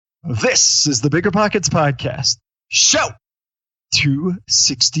This is the Bigger Pockets Podcast, show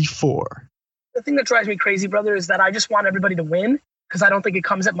 264. The thing that drives me crazy, brother, is that I just want everybody to win because I don't think it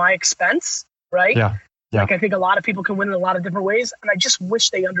comes at my expense, right? Yeah. Like, I think a lot of people can win in a lot of different ways, and I just wish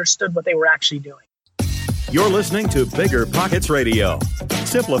they understood what they were actually doing. You're listening to Bigger Pockets Radio,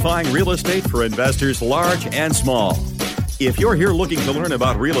 simplifying real estate for investors large and small. If you're here looking to learn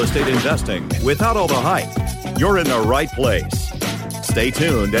about real estate investing without all the hype, you're in the right place. Stay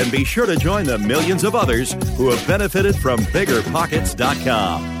tuned and be sure to join the millions of others who have benefited from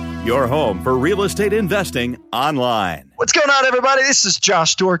BiggerPockets.com, your home for real estate investing online. What's going on, everybody? This is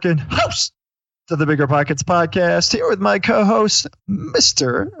Josh Dorkin, host of the Bigger Pockets Podcast, here with my co-host,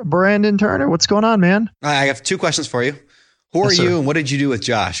 Mr. Brandon Turner. What's going on, man? I have two questions for you. Who are you and what did you do with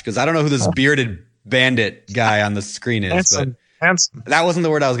Josh? Because I don't know who this bearded bandit guy on the screen is. Handsome. That wasn't the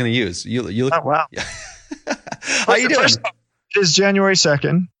word I was going to use. You look. Oh, wow. How you doing? It is January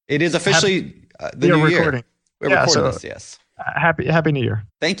 2nd. It is officially the new recording. Year. We're recording this, yes. Happy New Year.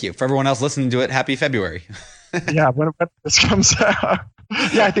 Thank you. For everyone else listening to it, happy February. Yeah, when this comes out.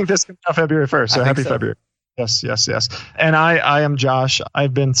 Yeah, I think this comes out February 1st. So happy February. Yes. And I am Josh.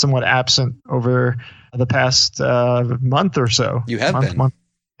 I've been somewhat absent over the past month or so. You have been.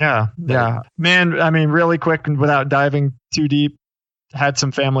 Yeah. Man, I mean, really quick and without diving too deep, had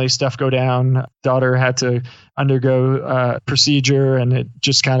some family stuff go down. Daughter had to undergo procedure, and it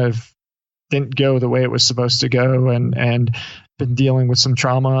just kind of didn't go the way it was supposed to go, and been dealing with some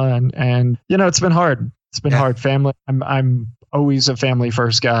trauma, and it's been hard. It's been hard. Family. I'm always a family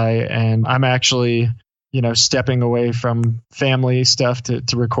first guy, and I'm actually stepping away from family stuff to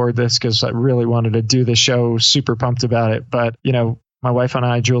record this because I really wanted to do the show. Super pumped about it, but my wife and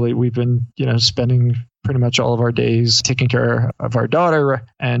I, Julie, we've been spending pretty much all of our days taking care of our daughter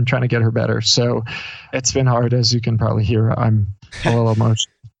and trying to get her better. So it's been hard, as you can probably hear. I'm a little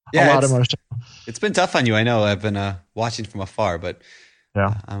emotional. A lot emotional. It's been tough on you. I know. I've been watching from afar, but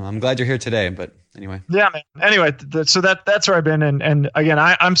I'm glad you're here today. But anyway. Yeah, man. Anyway, so that's where I've been. And again,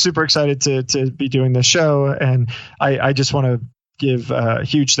 I'm super excited to be doing this show. And I just want to give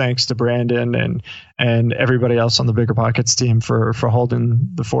huge thanks to Brandon and everybody else on the Bigger Pockets team for holding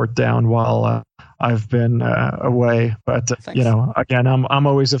the fort down while I've been away. But again, I'm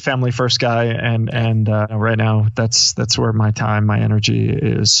always a family first guy, and right now that's where my time, my energy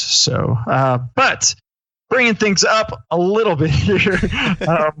is. So, but bringing things up a little bit here.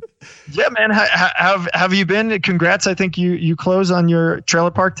 Yeah, man. Have you been? Congrats. I think you close on your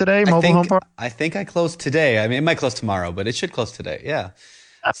trailer park today, mobile home park. I think I closed today. I mean, it might close tomorrow, but it should close today. Yeah.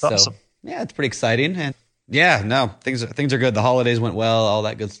 That's awesome. Yeah, it's pretty exciting. And things are good. The holidays went well. All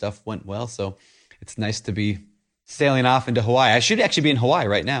that good stuff went well. So it's nice to be sailing off into Hawaii. I should actually be in Hawaii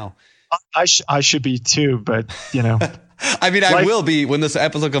right now. I should be too, but I mean, I will be when this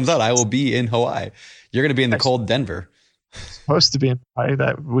episode comes out. I will be in Hawaii. You're going to be in the cold Denver. Supposed to be in Hawaii.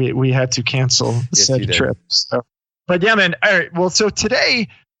 That we had to cancel said trip. So, but yeah, man. All right. Well, so today,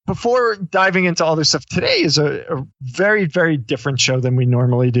 before diving into all this stuff, today is a very, very different show than we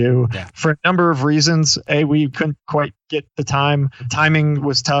normally do for a number of reasons. We couldn't quite get the time. Timing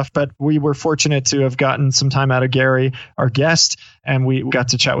was tough, but we were fortunate to have gotten some time out of Gary, our guest, and we got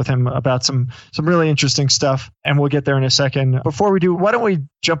to chat with him about some really interesting stuff. And we'll get there in a second. Before we do, why don't we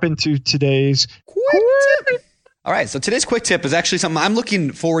jump into today's quick tip? All right. So today's quick tip is actually something I'm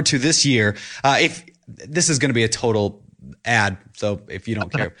looking forward to this year. If this is going to be a total ad, so if you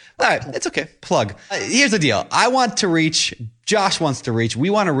don't care, all right, it's okay. Plug. Here's the deal. Josh wants to reach, we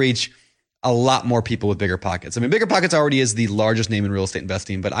want to reach a lot more people with Bigger Pockets. I mean, Bigger Pockets already is the largest name in real estate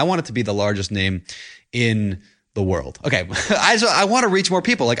investing, but I want it to be the largest name in the world. Okay. I want to reach more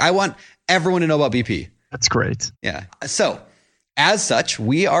people. Like, I want everyone to know about BP. That's great. Yeah. So as such,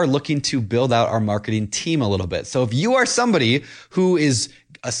 we are looking to build out our marketing team a little bit. So if you are somebody who is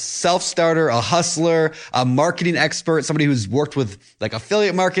a self-starter, a hustler, a marketing expert, somebody who's worked with like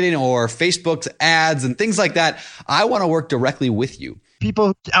affiliate marketing or Facebook's ads and things like that, I want to work directly with you.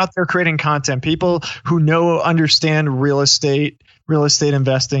 People out there creating content, people who understand real estate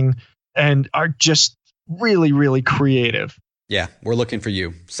investing, and are just really, really creative. Yeah, we're looking for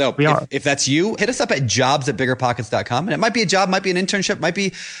you. So if that's you, hit us up at jobs@biggerpockets.com. And it might be a job, might be an internship, might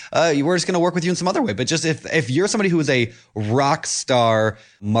be we're just going to work with you in some other way. But just if you're somebody who is a rock star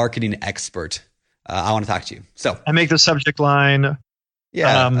marketing expert, I want to talk to you. So I make the subject line.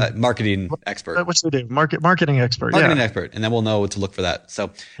 Yeah, marketing expert. What should we do? Marketing expert. Marketing expert. And then we'll know what to look for that.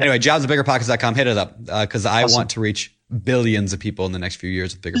 So anyway, jobs@biggerpockets.com. Hit it up because I want to reach billions of people in the next few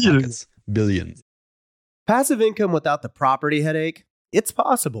years with Bigger Pockets. Billions. Passive income without the property headache? It's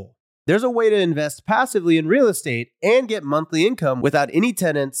possible. There's a way to invest passively in real estate and get monthly income without any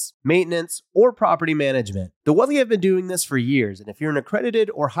tenants, maintenance, or property management. The Wealthy have been doing this for years, and if you're an accredited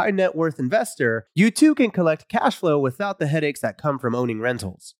or high net worth investor, you too can collect cash flow without the headaches that come from owning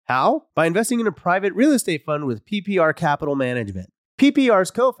rentals. How? By investing in a private real estate fund with PPR Capital Management. PPR's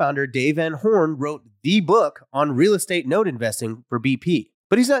co-founder Dave Van Horn wrote the book on real estate note investing for BP.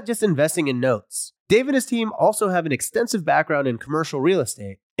 But he's not just investing in notes. Dave and his team also have an extensive background in commercial real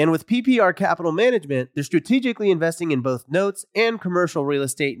estate. And with PPR Capital Management, they're strategically investing in both notes and commercial real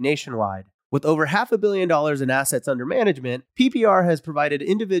estate nationwide. With over $500 million in assets under management, PPR has provided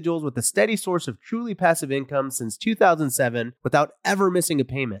individuals with a steady source of truly passive income since 2007 without ever missing a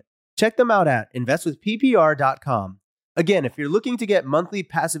payment. Check them out at investwithppr.com. Again, if you're looking to get monthly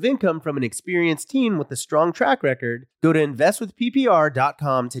passive income from an experienced team with a strong track record, go to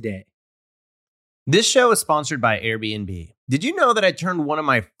investwithppr.com today. This show is sponsored by Airbnb. Did you know that I turned one of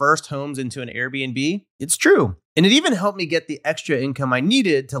my first homes into an Airbnb? It's true. And it even helped me get the extra income I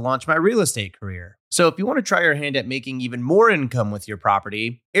needed to launch my real estate career. So if you want to try your hand at making even more income with your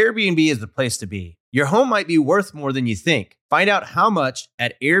property, Airbnb is the place to be. Your home might be worth more than you think. Find out how much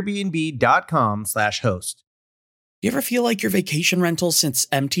at airbnb.com/host. You ever feel like your vacation rental sits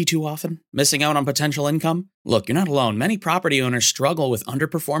empty too often, missing out on potential income? Look, you're not alone. Many property owners struggle with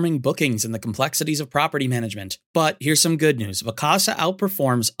underperforming bookings and the complexities of property management. But here's some good news. Vacasa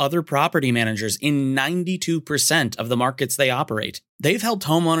outperforms other property managers in 92% of the markets they operate. They've helped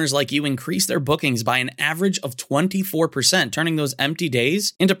homeowners like you increase their bookings by an average of 24%, turning those empty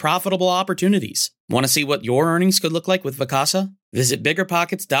days into profitable opportunities. Want to see what your earnings could look like with Vacasa? Visit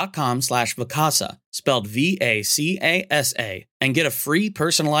biggerpockets.com/Vacasa, spelled VACASA, and get a free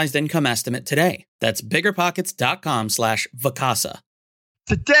personalized income estimate today. That's biggerpockets.com/Vacasa.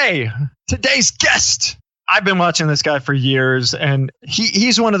 Today's guest. I've been watching this guy for years, and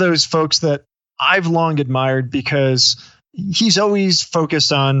he's one of those folks that I've long admired because he's always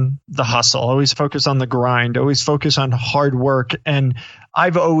focused on the hustle, always focused on the grind, always focused on hard work. And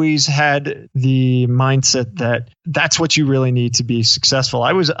I've always had the mindset that that's what you really need to be successful.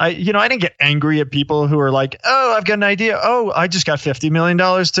 I didn't get angry at people who are like, oh, I've got an idea. Oh, I just got $50 million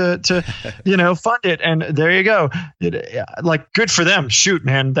to fund it. And there you go. Good for them. Shoot,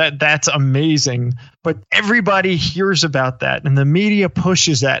 man, that's amazing. But everybody hears about that and the media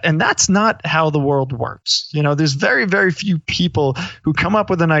pushes that. And that's not how the world works. There's very, very few people who come up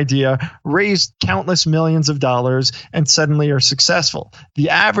with an idea, raise countless millions of dollars, and suddenly are successful.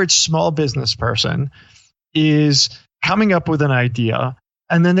 The average small business person is coming up with an idea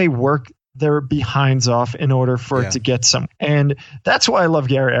and then they work their behinds off in order for it to get some. And that's why I love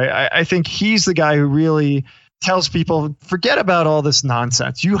Gary. I think he's the guy who really tells people, forget about all this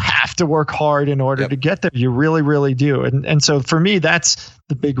nonsense. You have to work hard in order to get there. You really, really do. And so for me, that's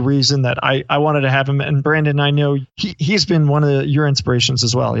the big reason that I wanted to have him. And Brandon, I know he's been one of your inspirations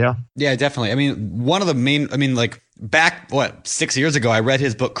as well. Yeah. Yeah, definitely. I mean, one of the main, back 6 years ago, I read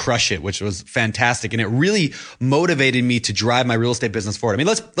his book Crush It, which was fantastic, and it really motivated me to drive my real estate business forward. I mean,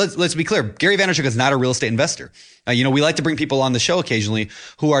 let's be clear. Gary Vaynerchuk is not a real estate investor. We like to bring people on the show occasionally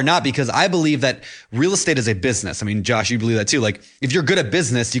who are not, because I believe that real estate is a business. I mean, Josh, you believe that too. Like, if you're good at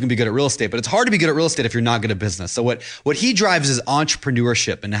business, you can be good at real estate, but it's hard to be good at real estate if you're not good at business. So what he drives is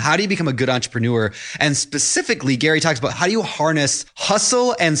entrepreneurship, and how do you become a good entrepreneur? And specifically, Gary talks about how do you harness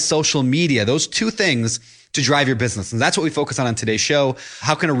hustle and social media, those two things, to drive your business. And that's what we focus on today's show.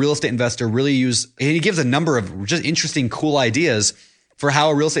 How can a real estate investor really use, and he gives a number of just interesting, cool ideas for how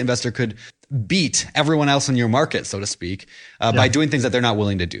a real estate investor could beat everyone else in your market, so to speak, by doing things that they're not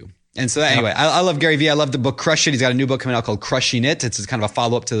willing to do. And so anyway, I love Gary Vee. I love the book Crush It. He's got a new book coming out called Crushing It. It's kind of a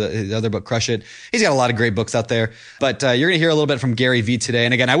follow-up to the other book, Crush It. He's got a lot of great books out there. But you're going to hear a little bit from Gary Vee today.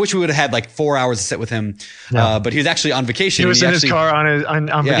 And again, I wish we would have had like 4 hours to sit with him. But he was actually on vacation. He was in his car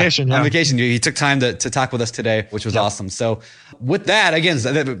on vacation. Yeah. On vacation. He took time to talk with us today, which was awesome. So with that, again,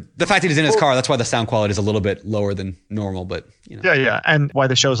 the fact that he's in his car, that's why the sound quality is a little bit lower than normal. But Yeah. And why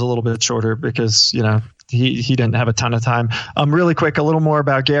the show's a little bit shorter, because, he didn't have a ton of time. Really quick, a little more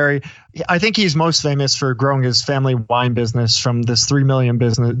about Gary. I think he's most famous for growing his family wine business from this $3 million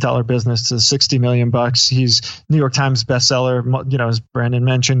business to $60 million. He's New York Times bestseller. As Brandon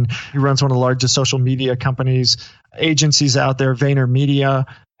mentioned, he runs one of the largest social media agencies out there, VaynerMedia.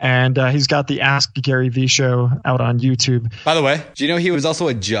 And he's got the Ask Gary Vee show out on YouTube. By the way, do you know he was also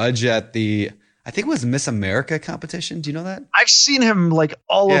a judge at the I think it was Miss America competition. Do you know that? I've seen him like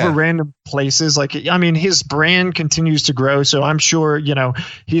all over random places. Like, I mean, his brand continues to grow. So I'm sure,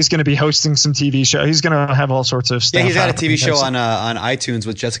 he's going to be hosting some TV show. He's going to have all sorts of stuff. Yeah, he's got a TV show on iTunes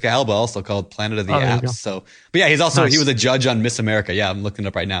with Jessica Alba, also called Planet of the Apps. So, but yeah, he was a judge on Miss America. Yeah, I'm looking it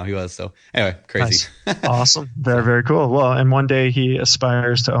up right now. He was. So anyway, crazy. Nice. Awesome. Very, very cool. Well, and one day he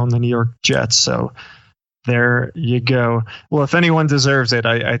aspires to own the New York Jets. So there you go. Well, if anyone deserves it,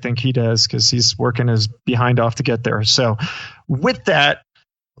 I think he does, because he's working his behind off to get there. So with that,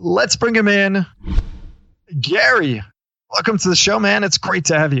 let's bring him in. Gary, welcome to the show, man. It's great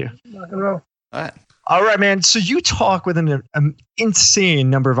to have you. All right, man. So you talk with an insane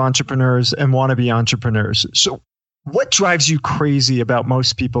number of entrepreneurs and wannabe entrepreneurs. So what drives you crazy about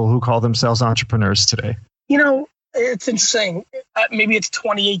most people who call themselves entrepreneurs today? It's interesting. Maybe it's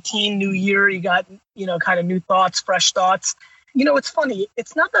 2018, new year. You got, kind of new thoughts, fresh thoughts. It's funny.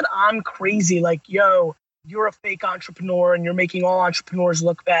 It's not that I'm crazy, like, yo, you're a fake entrepreneur and you're making all entrepreneurs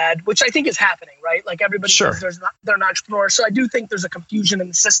look bad, which I think is happening, right? Like, everybody says they're an entrepreneur. So I do think there's a confusion in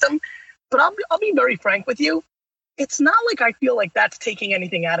the system. But I'll be very frank with you. It's not like I feel like that's taking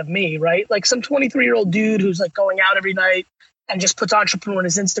anything out of me, right? Like some 23-year-old dude who's like going out every night and just puts entrepreneur on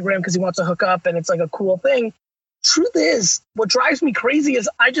his Instagram because he wants to hook up and it's like a cool thing. Truth is, what drives me crazy is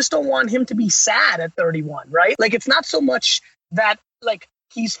I just don't want him to be sad at 31, right? Like, it's not so much that like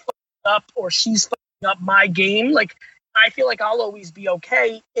he's fucking up or she's fucking up my game. Like, I feel like I'll always be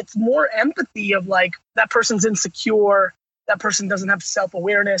okay. It's more empathy of like, that person's insecure. That person doesn't have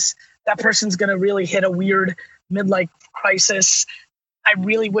self-awareness. That person's going to really hit a weird midlife crisis. I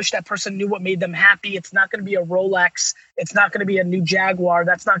really wish that person knew what made them happy. It's not going to be a Rolex. It's not going to be a new Jaguar.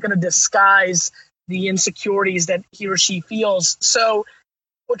 That's not going to disguise the insecurities that he or she feels. So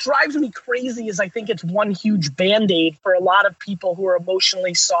what drives me crazy is I think it's one huge Band-Aid for a lot of people who are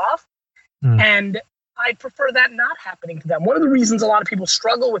emotionally soft. And I prefer that not happening to them. One of the reasons a lot of people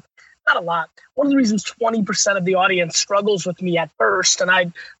struggle with, not a lot, one of the reasons 20% of the audience struggles with me at first, and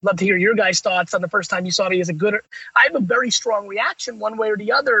I'd love to hear your guys' thoughts on the first time you saw me as I have a very strong reaction one way or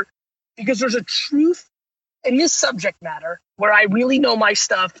the other, because there's a truth in this subject matter where I really know my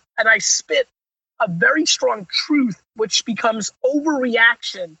stuff and I spit a very strong truth, which becomes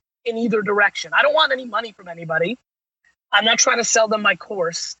overreaction in either direction. I don't want any money from anybody. I'm not trying to sell them my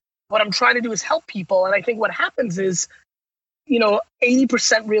course. What I'm trying to do is help people. And I think what happens is,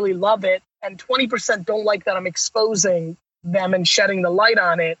 80% really love it and 20% don't like that I'm exposing them and shedding the light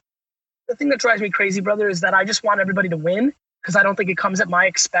on it. The thing that drives me crazy, brother, is that I just want everybody to win, because I don't think it comes at my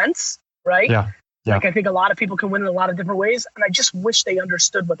expense, right? Yeah. Like, I think a lot of people can win in a lot of different ways, and I just wish they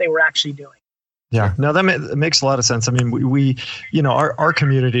understood what they were actually doing. Yeah, no, that makes a lot of sense. I mean, we our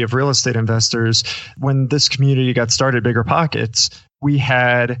community of real estate investors, when this community got started, Bigger Pockets, we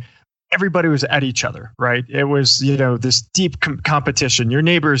had everybody was at each other, right? It was, this deep competition. Your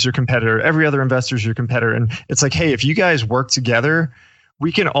neighbor is your competitor. Every other investor is your competitor. And it's like, hey, if you guys work together,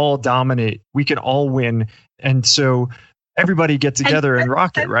 we can all dominate. We can all win. And so everybody get together and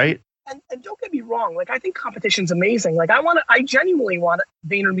rock it, right? And don't get me wrong. Like, I think competition's amazing. Like, I genuinely want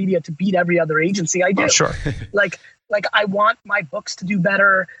VaynerMedia to beat every other agency. I do. Oh, sure. like I want my books to do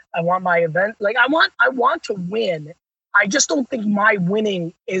better. I want my event. Like, I want to win. I just don't think my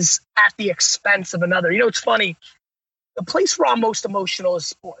winning is at the expense of another. It's funny. The place where I'm most emotional is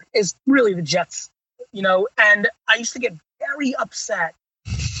sport, is really the Jets, and I used to get very upset,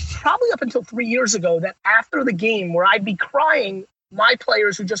 probably up until 3 years ago, that after the game where I'd be crying, my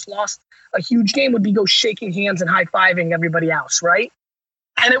players who just lost a huge game would be go shaking hands and high-fiving everybody else, right?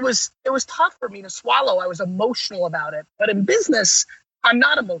 And it was tough for me to swallow. I was emotional about it. But in business, I'm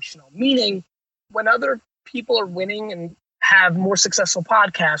not emotional, meaning when other people are winning and have more successful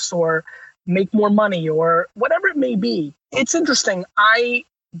podcasts or make more money or whatever it may be, it's interesting. I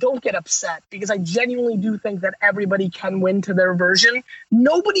don't get upset because I genuinely do think that everybody can win to their version.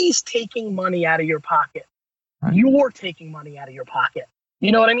 Nobody's taking money out of your pocket. Right. You're taking money out of your pocket.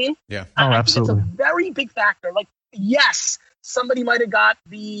 You know what I mean? Yeah. Oh, absolutely. It's a very big factor. Like, yes, somebody might have got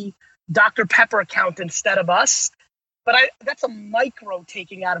the Dr. Pepper account instead of us, but that's a micro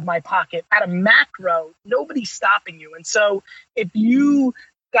taking out of my pocket. At a macro, nobody's stopping you. And so if you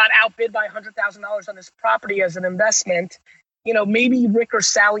got outbid by $100,000 on this property as an investment, maybe Rick or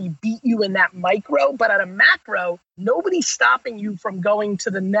Sally beat you in that micro, but at a macro, nobody's stopping you from going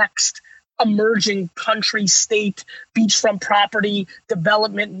to the next emerging country, state, beachfront property,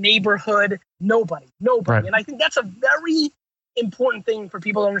 development, neighborhood. Nobody. Right. And I think that's a very important thing for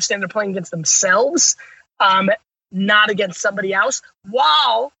people to understand. They're playing against themselves, not against somebody else,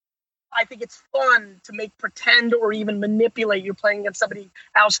 while I think it's fun to make pretend or even manipulate you're playing against somebody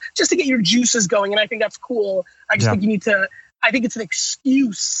else just to get your juices going. And I think that's cool. I just think I think it's an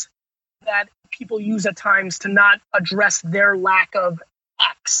excuse that people use at times to not address their lack of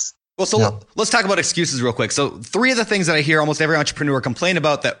X. Well, so let's talk about excuses real quick. So 3 of the things that I hear almost every entrepreneur complain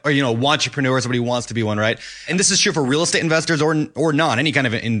about that, or, entrepreneur, somebody wants to be one, right? And this is true for real estate investors or not, any kind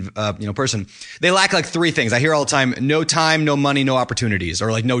of, person. They lack like 3 things. I hear all the time: no time, no money, no opportunities,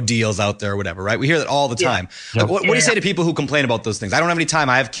 or like no deals out there or whatever, right? We hear that all the time. Like, what do you say to people who complain about those things? I don't have any time.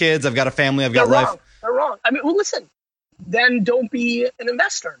 I have kids. I've got a family. I've got life. They're wrong. I mean, well, listen, then don't be an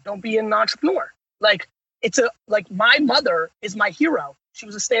investor. Don't be an entrepreneur. Like my mother is my hero. She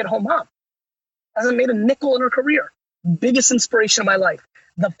was a stay-at-home mom. Hasn't made a nickel in her career. Biggest inspiration of my life.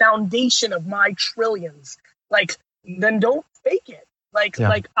 The foundation of my trillions. Like, then don't fake it. Like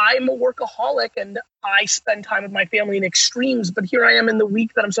I'm a workaholic and I spend time with my family in extremes. But here I am in the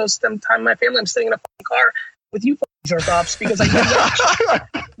week that I'm supposed to spend time with my family. I'm sitting in a car with you jerk-offs because I just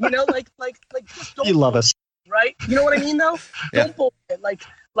don't. You love us. Right? You know what I mean, though? Don't bullshit.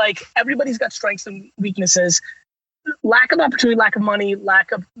 Like everybody's got strengths and weaknesses. Lack of opportunity, lack of money,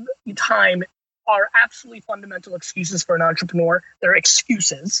 lack of time are absolutely fundamental excuses for an entrepreneur. They're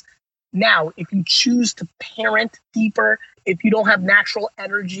excuses. Now, if you choose to parent deeper, if you don't have natural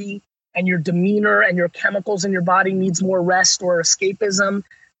energy and your demeanor and your chemicals in your body needs more rest or escapism,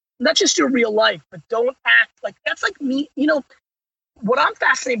 not just your real life, but don't act like that's like me. What I'm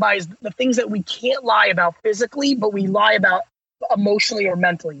fascinated by is the things that we can't lie about physically, but we lie about emotionally or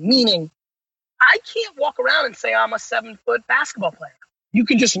mentally. Meaning, I can't walk around and say I'm a 7-foot basketball player. You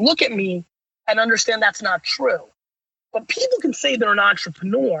can just look at me and understand that's not true. But people can say they're an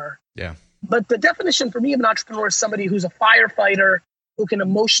entrepreneur. Yeah. But the definition for me of an entrepreneur is somebody who's a firefighter, who can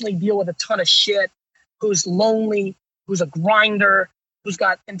emotionally deal with a ton of shit, who's lonely, who's a grinder, who's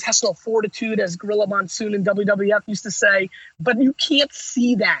got intestinal fortitude, as Gorilla Monsoon in WWF used to say. But you can't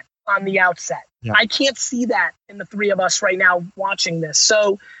see that on the outset. Yeah. I can't see that in the 3 of us right now watching this.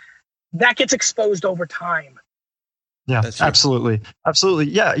 So that gets exposed over time. Yeah, absolutely. Absolutely.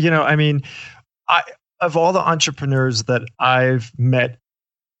 Yeah. I mean, of all the entrepreneurs that I've met,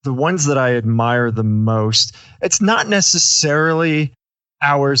 the ones that I admire the most, it's not necessarily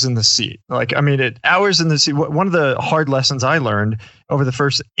hours in the seat. Hours in the seat. One of the hard lessons I learned over the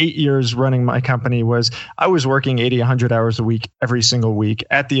first 8 years running my company was I was working 80, 100 hours a week, every single week,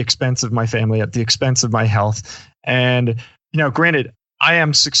 at the expense of my family, at the expense of my health. And, granted, I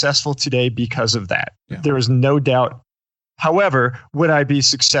am successful today because of that. Yeah. There is no doubt. However, would I be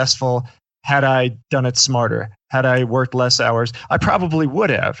successful had I done it smarter? Had I worked less hours? I probably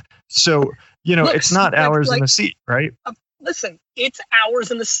would have. So, look, it's not hours in the seat, right? Listen, it's hours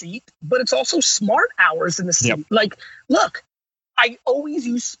in the seat, but it's also smart hours in the seat. Yep. Look, I always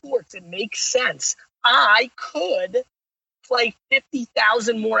use sports. It makes sense. I could play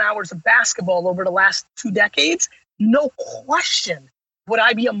 50,000 more hours of basketball over the last 2 decades. No question. Would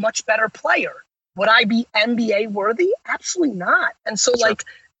I be a much better player? Would I be NBA worthy? Absolutely not. And so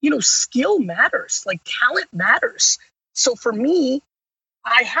skill matters, talent matters. So for me,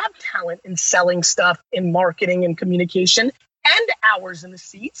 I have talent in selling stuff, in marketing and communication, and hours in the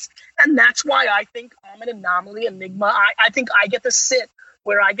seats. And that's why I think I'm an anomaly, enigma. I think I get to sit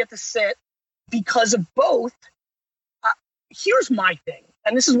where I get to sit because of both. Here's my thing,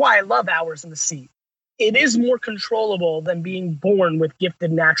 and this is why I love hours in the seat. It is more controllable than being born with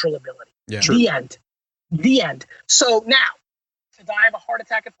gifted natural ability. Yeah. The end. So now, to die of a heart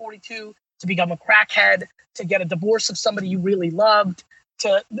attack at 42, to become a crackhead, to get a divorce of somebody you really loved,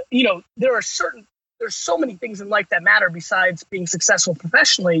 there's so many things in life that matter besides being successful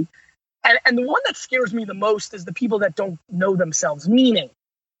professionally. And the one that scares me the most is the people that don't know themselves. Meaning,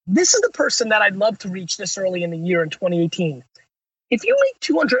 this is the person that I'd love to reach this early in the year in 2018. If you make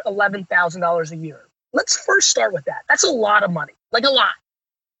 $211,000 a year, let's first start with that. That's a lot of money, a lot.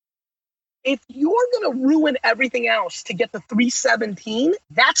 If you're going to ruin everything else to get the 317,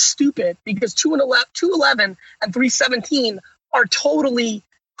 that's stupid because 211 and 317 are totally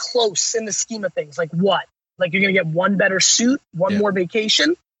close in the scheme of things. Like what? Like you're going to get one better suit, one more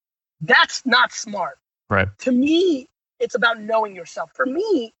vacation. That's not smart. Right. To me, it's about knowing yourself. For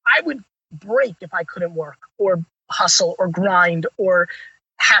me, I would break if I couldn't work or hustle or grind or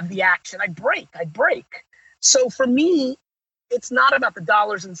have the action. I'd break. So for me, it's not about the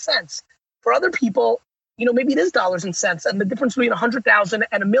dollars and cents. For other people, maybe it is dollars and cents. And the difference between 100,000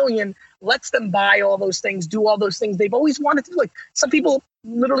 and $1 million lets them buy all those things, do all those things they've always wanted to do. Like some people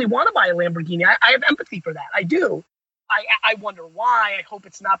literally want to buy a Lamborghini. I have empathy for that. I do. I wonder why. I hope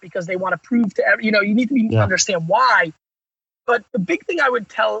it's not because they want to prove to you need to understand why. But the big thing I would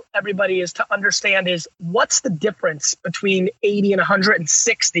tell everybody is to understand is what's the difference between 80 and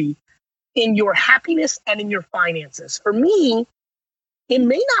 160 in your happiness and in your finances. For me, it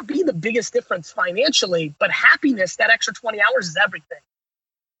may not be the biggest difference financially, but happiness, that extra 20 hours is everything.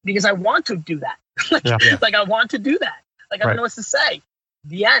 Because I want to do that. Like I want to do that. Like I don't know what to say.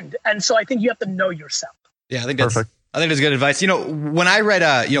 The end. And so I think you have to know yourself. Yeah, I think that's perfect. I think that's good advice. When I read,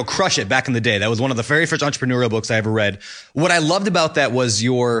 Crush It back in the day, that was one of the very first entrepreneurial books I ever read. What I loved about that was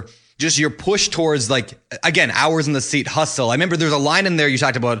your push towards, like, again, hours in the seat hustle. I remember there's a line in there you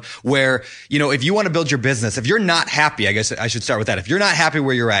talked about where, if you want to build your business, if you're not happy, I guess I should start with that. If you're not happy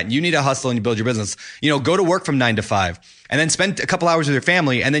where you're at and you need to hustle and you build your business, go to work from 9 to 5 and then spend a couple hours with your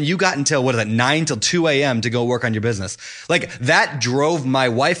family. And then you got until 9 till 2 a.m. to go work on your business. Like that drove my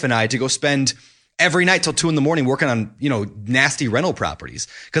wife and I to go spend every night till 2 a.m. working on, nasty rental properties.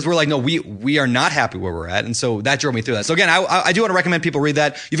 Cause we're like, no, we are not happy where we're at. And so that drove me through that. So again, I do want to recommend people read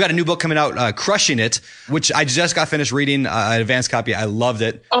that. You've got a new book coming out, Crushing It, which I just got finished reading, an advanced copy. I loved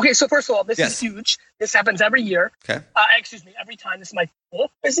it. Okay. So first of all, this is huge. This happens every year. Okay. Every time. This is my 4th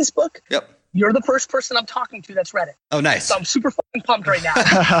business book. Yep. You're the first person I'm talking to that's read it. Oh, nice. So I'm super fucking pumped right now.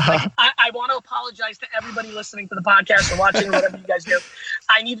 I want to apologize to everybody listening to the podcast or watching or whatever you guys do.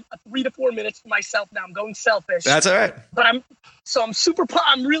 I need 3 to 4 minutes for myself now. I'm going selfish. That's all right. But I'm super pumped.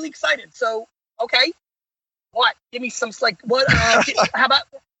 I'm really excited. So, okay. What? Give me some, what? How about,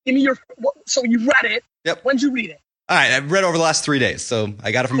 give me so you read it. Yep. When did you read it? All right. I've read over the last 3 days. So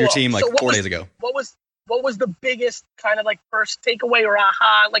I got it from your team 4 days ago. What was the biggest kind of first takeaway or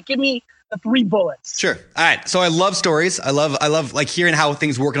aha? Give me the 3 bullets. Sure. All right. So I love stories. I love hearing how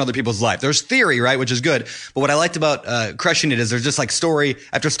things work in other people's life. There's theory, right? Which is good. But what I liked about Crushing It is there's just story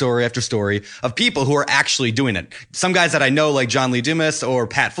after story after story of people who are actually doing it. Some guys that I know, like John Lee Dumas or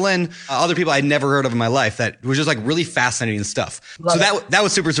Pat Flynn, other people I'd never heard of in my life that was just really fascinating stuff. So that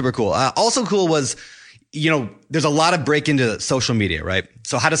was super, super cool. Also cool was, there's a lot of break into social media, right?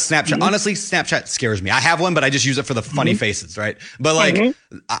 So how does Snapchat, honestly, Snapchat scares me. I have one, but I just use it for the funny faces, right? But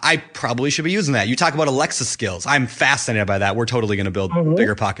I probably should be using that. You talk about Alexa skills. I'm fascinated by that. We're totally going to build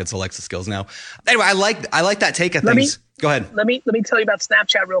Bigger Pockets Alexa skills now. Anyway, I like that take of things. Go ahead. Let me tell you about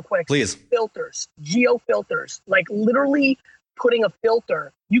Snapchat real quick. Please. Filters, geo filters, literally putting a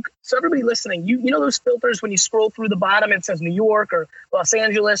filter. So everybody listening, you know those filters when you scroll through the bottom, it says New York or Los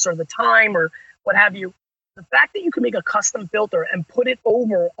Angeles or the time or what have you. The fact that you can make a custom filter and put it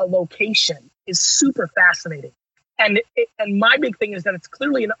over a location is super fascinating. And my big thing is that it's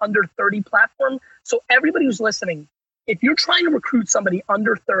clearly an under 30 platform. So everybody who's listening, if you're trying to recruit somebody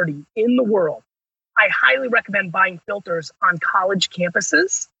under 30 in the world, I highly recommend buying filters on college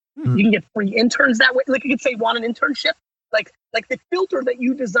campuses. You can get free interns that way. You could say, want an internship? Like the filter that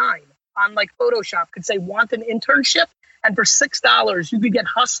you design on Photoshop could say, want an internship? And for $6, you could get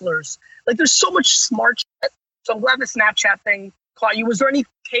hustlers. There's so much smart shit. So I'm glad the Snapchat thing caught you. Was there any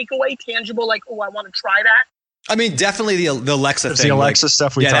takeaway, tangible, I want to try that? I mean, definitely the Alexa thing. The Alexa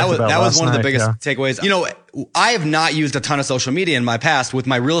stuff we talked about. That was one of the biggest takeaways. I have not used a ton of social media in my past with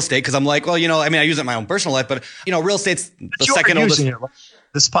my real estate because I'm I use it in my own personal life, but real estate's the second oldest.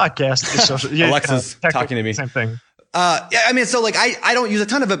 This podcast is social. Yeah, Alexa's talking to me. Same thing. I I don't use a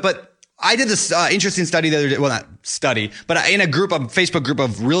ton of it, but I did this interesting study the other day. Well, not study, but in a Facebook group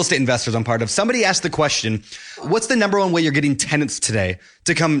of real estate investors I'm part of, somebody asked the question, what's the number one way you're getting tenants today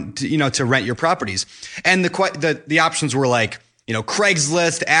to come to rent your properties? And the options were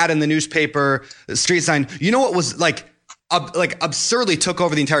Craigslist, ad in the newspaper, street sign. You know what was absurdly took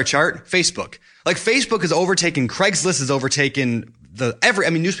over the entire chart? Facebook. Facebook is overtaken. Craigslist has overtaken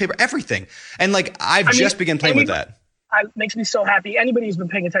newspaper, everything. And I've just begun playing with that. It makes me so happy. Anybody who's been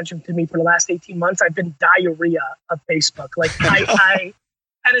paying attention to me for the last 18 months, I've been diarrhea of Facebook.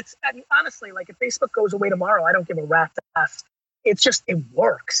 And honestly, if Facebook goes away tomorrow, I don't give a rat's ass. It's just, it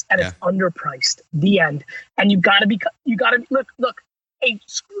works and it's underpriced. The end. And you gotta look, a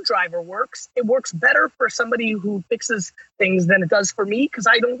screwdriver works. It works better for somebody who fixes things than it does for me because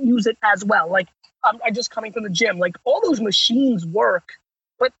I don't use it as well. I'm just coming from the gym. All those machines work,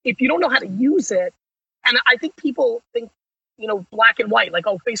 but if you don't know how to use it, and I think people think, black and white,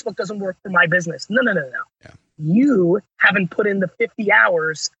 Facebook doesn't work for my business. No. Yeah. You haven't put in the 50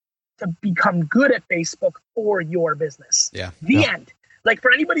 hours to become good at Facebook for your business. Yeah. The end.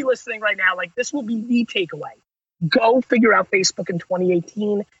 For anybody listening right now, this will be the takeaway. Go figure out Facebook in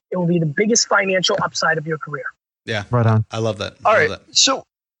 2018. It will be the biggest financial upside of your career. Yeah. Right on. I love that. All right. So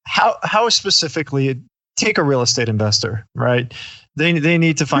how specifically take a real estate investor, right? They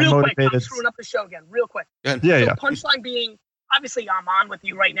need to find real motivated. Quick, I'm screwing up the show again, real quick. Yeah. Punchline being, obviously I'm on with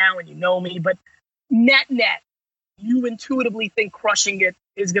you right now and you know me, but net, you intuitively think Crushing It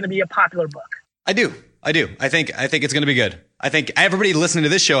is going to be a popular book? I do. I think it's going to be good. I think everybody listening to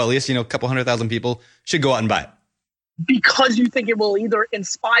this show, at least, a couple 100,000 people, should go out and buy it. Because you think it will either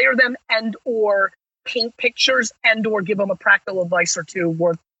inspire them and or paint pictures and or give them a practical advice or two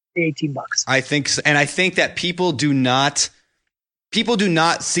worth the $18. I think so. And I think that people do not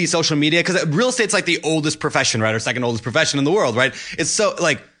see social media, because real estate's like the oldest profession, right? Or second oldest profession in the world, right? It's so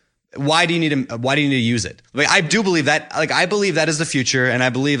like, why do you need to use it? Like, I do believe that, I believe that is the future. And I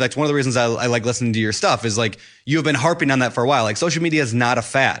believe that's one of the reasons I like listening to your stuff is like, you have been harping on that for a while. Like, social media is not a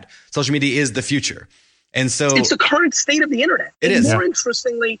fad. Social media is the future. And so it's the current state of the internet. It is. More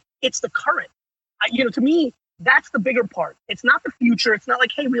interestingly, it's the current. To me, that's the bigger part. It's not the future. It's not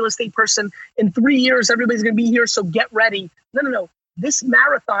like, hey, real estate person, in 3 years, everybody's going to be here, so get ready. No. This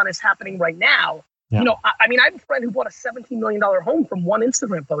marathon is happening right now. Yeah. I have a friend who bought a $17 million home from one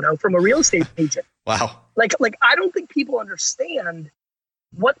Instagram photo from a real estate agent. Wow. Like I don't think people understand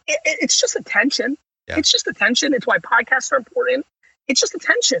what it's just attention. Yeah. It's just attention. It's why podcasts are important. It's just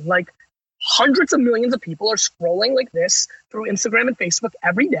attention. Like, hundreds of millions of people are scrolling like this through Instagram and Facebook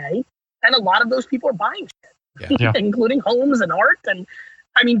every day. And a lot of those people are buying shit, including homes and art. And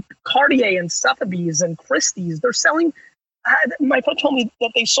Cartier and Sotheby's and Christie's, they're selling. My friend told me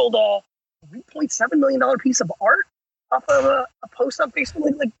that they sold a $3.7 million piece of art off of a post on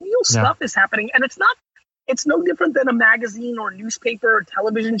Facebook. Like real stuff is happening. And it's no different than a magazine or newspaper or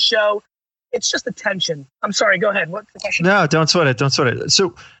television show. It's just attention. I'm sorry, go ahead. What's the question? No, don't sweat it.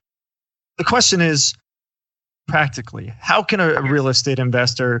 So the question is, practically, how can a real estate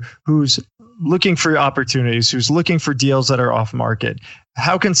investor who's looking for opportunities, who's looking for deals that are off market,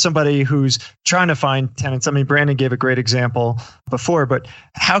 how can somebody who's trying to find tenants, Brandon gave a great example before, but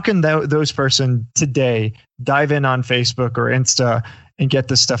how can those person today dive in on Facebook or Insta and get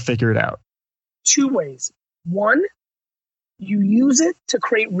this stuff figured out? 2 ways. 1, you use it to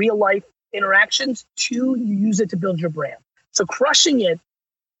create real life interactions. 2, you use it to build your brand. So Crushing It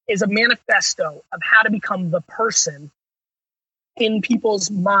is a manifesto of how to become the person in people's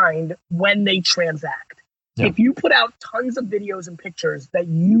mind when they transact. Yeah. If you put out tons of videos and pictures that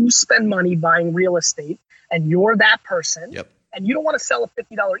you spend money buying real estate and you're that person, and you don't want to sell a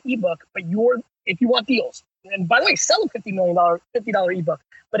 $50 ebook, but if you want deals, and by the way, sell a $50 ebook,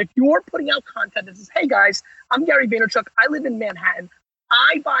 but if you're putting out content that says, hey guys, I'm Gary Vaynerchuk, I live in Manhattan,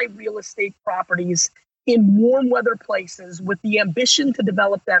 I buy real estate properties in warm weather places with the ambition to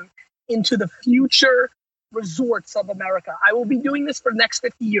develop them into the future resorts of America. I will be doing this for the next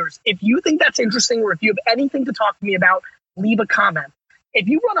 50 years. If you think that's interesting, or if you have anything to talk to me about, leave a comment. If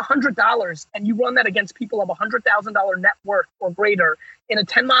you run $100 and you run that against people of $100,000 net worth or greater in a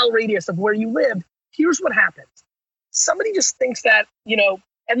 10-mile radius of where you live, here's what happens. Somebody just thinks that,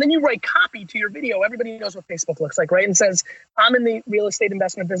 and then you write copy to your video. Everybody knows what Facebook looks like, right? And says, I'm in the real estate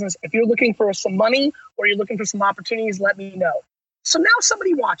investment business. If you're looking for some money or you're looking for some opportunities, let me know. So now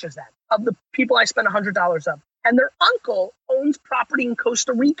somebody watches that, of the people I spend $100 of, and their uncle owns property in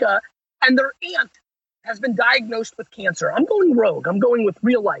Costa Rica, and their aunt has been diagnosed with cancer. I'm going rogue. I'm going with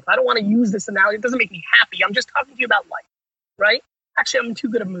real life. I don't want to use this analogy. It doesn't make me happy. I'm just talking to you about life, right? Actually, I'm in too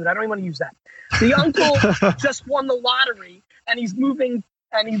good a mood. I don't even want to use that. The uncle just won the lottery, and he's moving.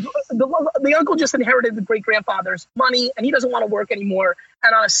 And the uncle just inherited the great-grandfather's money, and he doesn't want to work anymore.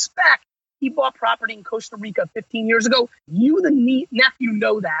 And on a spec, he bought property in Costa Rica 15 years ago. You, the nephew,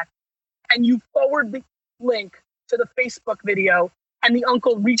 know that. And you forward the link to the Facebook video, and the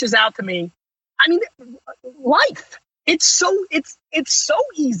uncle reaches out to me. Life. It's so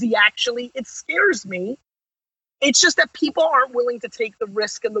easy, actually. It scares me. It's just that people aren't willing to take the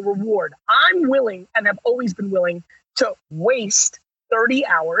risk and the reward. I'm willing, and have always been willing, to waste 30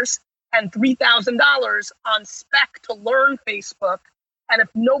 hours and $3,000 on spec to learn Facebook. And if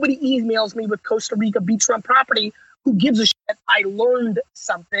nobody emails me with Costa Rica beachfront property, who gives a shit? I learned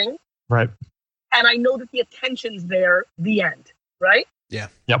something. Right. And I know that the attention's there, the end. Right? Yeah.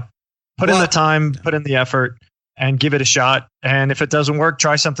 Yep. Put in the time, put in the effort, and give it a shot. And if it doesn't work,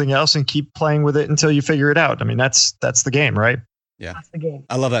 try something else and keep playing with it until you figure it out. That's the game, right? Yeah. That's the game.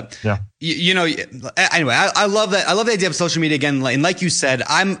 I love that. Yeah. Anyway, I love that. I love the idea of social media again. And like you said,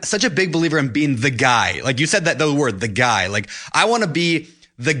 I'm such a big believer in being the guy. Like you said that the word, the guy. Like I want to be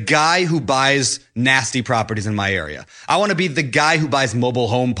the guy who buys nasty properties in my area. I want to be the guy who buys mobile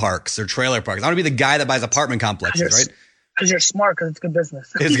home parks or trailer parks. I want to be the guy that buys apartment complexes, right? Because you're smart, because it's good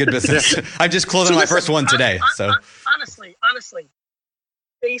business. It's good business. I'm just closing my first one today. Honestly,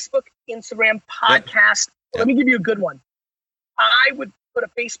 Facebook, Instagram, podcast. Yep. Let me give you a good one. I would put a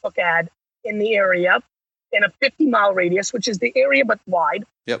Facebook ad in the area in a 50-mile radius, which is the area but wide.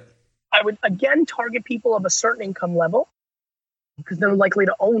 Yep. I would, again, target people of a certain income level because they're likely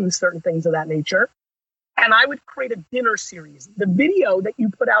to own certain things of that nature. And I would create a dinner series. The video that you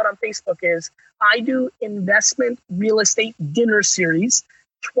put out on Facebook is, I do investment real estate dinner series,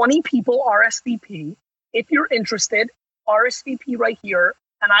 20 people RSVP. If you're interested, RSVP right here,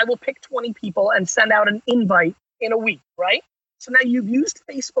 and I will pick 20 people and send out an invite in a week, right? So now you've used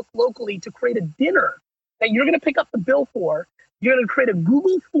Facebook locally to create a dinner that you're going to pick up the bill for. You're going to create a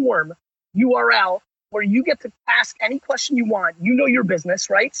Google form URL where you get to ask any question you want. You know your business,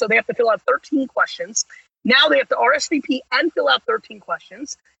 right? So they have to fill out 13 questions. Now they have to RSVP and fill out 13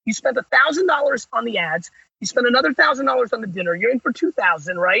 questions. You spent $1,000 on the ads. You spend another $1,000 on the dinner. You're in for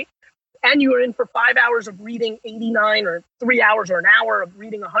 $2,000, right? And you are in for 5 hours of reading 89 or 3 hours or an hour of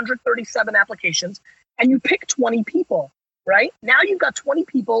reading 137 applications. And you pick 20 people, right? Now you've got 20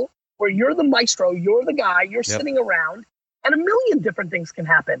 people where you're the maestro, you're the guy, you're sitting around, and a million different things can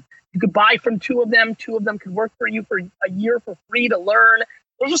happen. You could buy from two of them could work for you for a year for free to learn.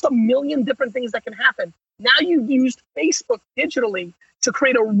 There's just a million different things that can happen. Now you've used Facebook digitally to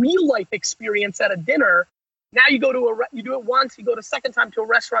create a real life experience at a dinner. Now you go to you do it once, you go the second time to a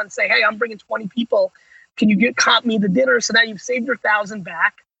restaurant and say, hey, I'm bringing 20 people. Can you comp me the dinner? So now you've saved your $1,000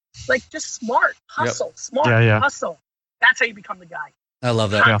 back. Like, just smart, hustle, hustle. That's how you become the guy. I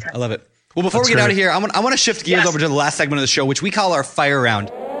love that. I love it. Well, before we get out of here, I want to shift gears over to the last segment of the show, which we call our fire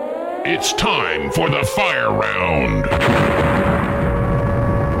round. It's time for the fire round.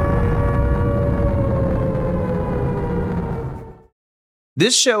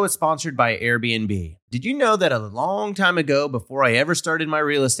 This show is sponsored by Airbnb. Did you know that a long time ago, before I ever started my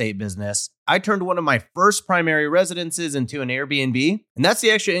real estate business, I turned one of my first primary residences into an Airbnb? And that's the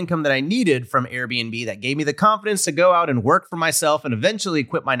extra income that I needed from Airbnb that gave me the confidence to go out and work for myself and eventually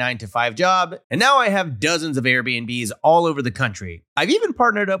quit my 9-to-5 job. And now I have dozens of Airbnbs all over the country. I've even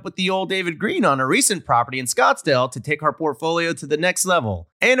partnered up with the old David Green on a recent property in Scottsdale to take our portfolio to the next level.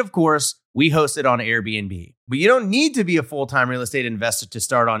 And of course, we host it on Airbnb. But you don't need to be a full-time real estate investor to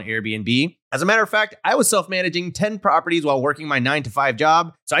start on Airbnb. As a matter of fact, I was self-managing 10 properties while working my 9-to-5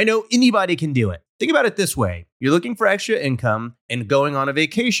 job, so I know anybody can do it. Think about it this way. You're looking for extra income and going on a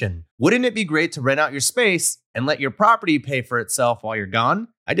vacation. Wouldn't it be great to rent out your space and let your property pay for itself while you're gone?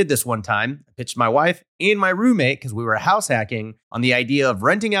 I did this one time. I pitched my wife and my roommate, because we were house hacking, on the idea of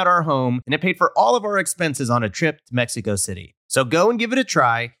renting out our home, and it paid for all of our expenses on a trip to Mexico City. So go and give it a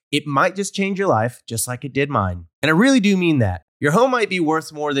try. It might just change your life, just like it did mine. And I really do mean that. Your home might be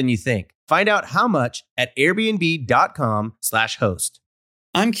worth more than you think. Find out how much at airbnb.com/host.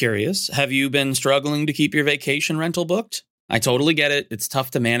 I'm curious, have you been struggling to keep your vacation rental booked? I totally get it. It's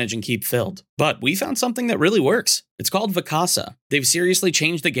tough to manage and keep filled. But we found something that really works. It's called Vacasa. They've seriously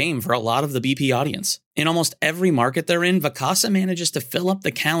changed the game for a lot of the BP audience. In almost every market they're in, Vacasa manages to fill up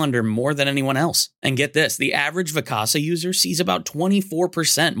the calendar more than anyone else. And get this, the average Vacasa user sees about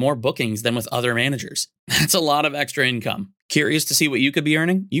 24% more bookings than with other managers. That's a lot of extra income. Curious to see what you could be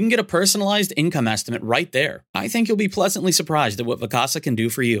earning? You can get a personalized income estimate right there. I think you'll be pleasantly surprised at what Vacasa can do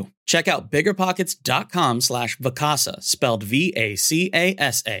for you. Check out biggerpockets.com/Vacasa, spelled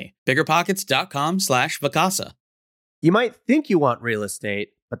Vacasa. biggerpockets.com/Vacasa. You might think you want real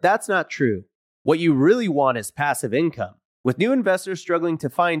estate, but that's not true. What you really want is passive income. With new investors struggling to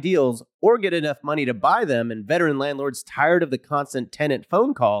find deals or get enough money to buy them and veteran landlords tired of the constant tenant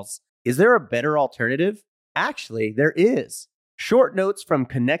phone calls, is there a better alternative? Actually, there is. Short notes from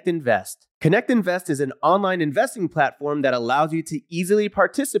Connect Invest. Connect Invest is an online investing platform that allows you to easily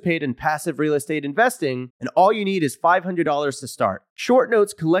participate in passive real estate investing, and all you need is $500 to start. Short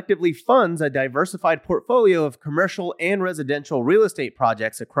Notes collectively funds a diversified portfolio of commercial and residential real estate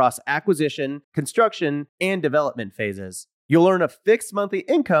projects across acquisition, construction, and development phases. You'll earn a fixed monthly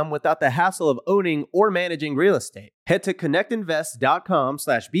income without the hassle of owning or managing real estate. Head to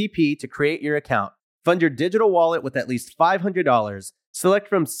connectinvest.com/BP to create your account. Fund your digital wallet with at least $500. Select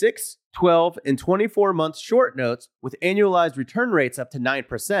from 6, 12, and 24-month short notes with annualized return rates up to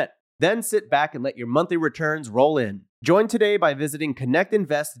 9%. Then sit back and let your monthly returns roll in. Join today by visiting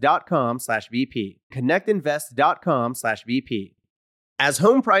connectinvest.com/BP. connectinvest.com/BP. As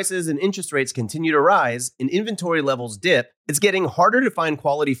home prices and interest rates continue to rise and inventory levels dip, it's getting harder to find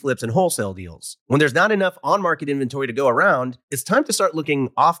quality flips and wholesale deals. When there's not enough on-market inventory to go around, it's time to start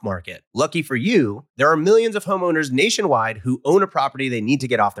looking off-market. Lucky for you, there are millions of homeowners nationwide who own a property they need to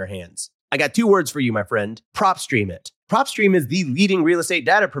get off their hands. I got 2 words for you, my friend. PropStream it. PropStream is the leading real estate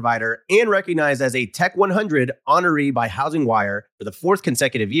data provider and recognized as a Tech 100 honoree by HousingWire for the 4th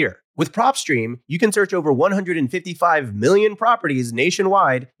consecutive year. With PropStream, you can search over 155 million properties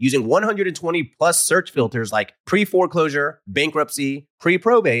nationwide using 120 plus search filters like pre-foreclosure, bankruptcy,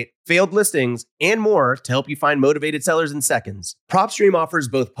 pre-probate, failed listings, and more to help you find motivated sellers in seconds. PropStream offers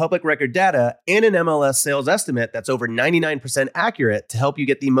both public record data and an MLS sales estimate that's over 99% accurate to help you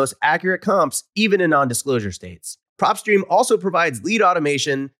get the most accurate comps, even in non-disclosure states. PropStream also provides lead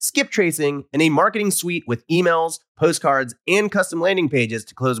automation, skip tracing, and a marketing suite with emails, postcards, and custom landing pages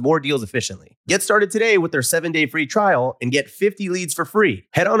to close more deals efficiently. Get started today with their 7-day free trial and get 50 leads for free.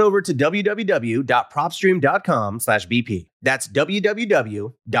 Head on over to www.propstream.com/BP. That's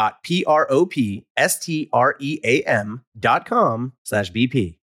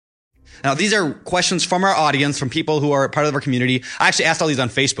www.propstream.com/BP. Now, these are questions from our audience, from people who are part of our community. I actually asked all these on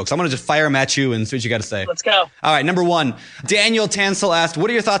Facebook, so I'm going to just fire them at you and see what you got to say. Let's go. All right, number 1, Daniel Tansel asked, what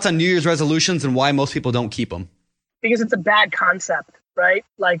are your thoughts on New Year's resolutions and why most people don't keep them? Because it's a bad concept, right?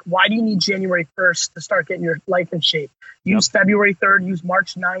 Like, why do you need January 1st to start getting your life in shape? Use February 3rd, use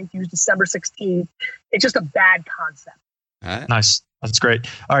March 9th, use December 16th. It's just a bad concept. All right. Nice. That's great.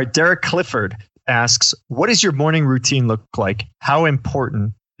 All right, Derek Clifford asks, what does your morning routine look like? How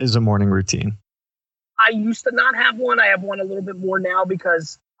important is a morning routine? I used to not have one. I have one a little bit more now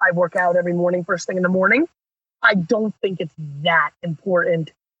because I work out every morning, first thing in the morning. I don't think it's that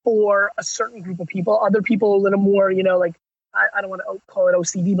important for a certain group of people. Other people a little more, like, I don't want to call it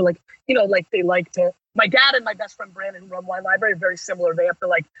OCD, but like they like to, my dad and my best friend Brandon, who run Wine Library, are very similar. They have to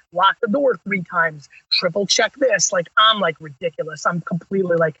like lock the door 3 times, triple check this. Like, I'm like ridiculous. I'm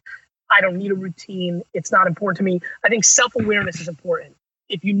completely like, I don't need a routine. It's not important to me. I think self-awareness is important.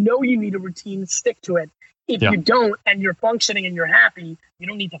 If you know you need a routine, stick to it. If you don't and you're functioning and you're happy, you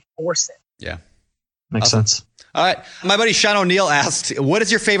don't need to force it. Yeah. Makes sense. All right. My buddy Sean O'Neill asked, what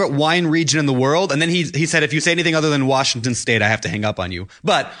is your favorite wine region in the world? And then he said, if you say anything other than Washington State, I have to hang up on you.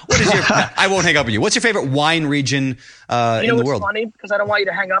 But what is your, I won't hang up on you. What's your favorite wine region in the world? It's funny because I don't want you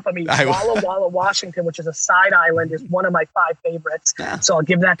to hang up on me. Walla Walla, Washington, which is a side island, is one of my 5 favorites. Yeah. So I'll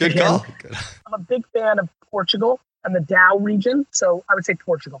give that to him. Call. Good. I'm a big fan of Portugal and the Dow region. So I would say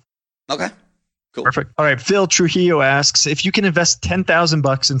Portugal. Okay. Cool. Perfect. All right. Phil Trujillo asks, if you can invest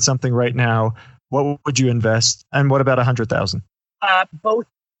 $10,000 in something right now, what would you invest? And what about 100,000? Both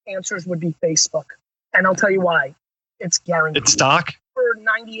answers would be Facebook. And I'll tell you why. It's guaranteed. It's stock? For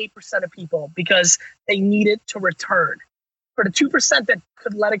 98% of people, because they need it to return. For the 2% that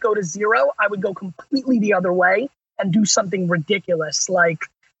could let it go to 0, I would go completely the other way and do something ridiculous, like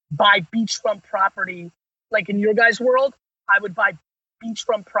buy beachfront property. Like in your guys' world, I would buy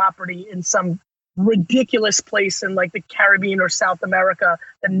beachfront property in some ridiculous place in like the Caribbean or South America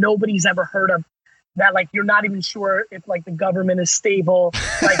that nobody's ever heard of, that like you're not even sure if like the government is stable,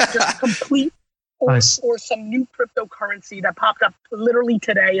 like just complete, or some new cryptocurrency that popped up literally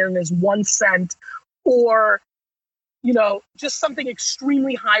today and is 1 cent, or just something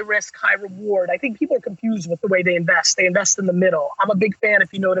extremely high risk, high reward. I think people are confused with the way they invest. They invest in the middle. I'm a big fan,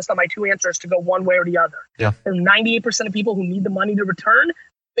 if you noticed on my 2 answers, to go one way or the other. Yeah. There are 98% of people who need the money to return,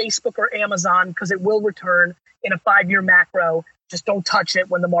 Facebook or Amazon, because it will return in a 5-year macro. Just don't touch it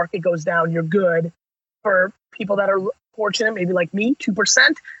when the market goes down. You're good. For people that are fortunate, maybe like me,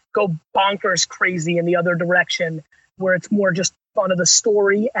 2%, go bonkers crazy in the other direction, where it's more just fun of the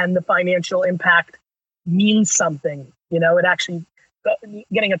story and the financial impact means something. It actually,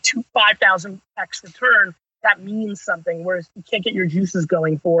 getting a 5,000x return, that means something, whereas you can't get your juices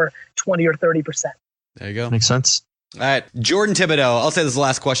going for 20 or 30%. There you go. Makes sense. All right. Jordan Thibodeau, I'll say this is the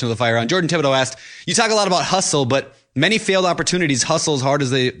last question of the fire round. Jordan Thibodeau asked, you talk a lot about hustle, but many failed opportunities hustle as hard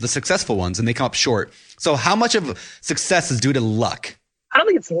as the successful ones, and they come up short. So how much of success is due to luck? I don't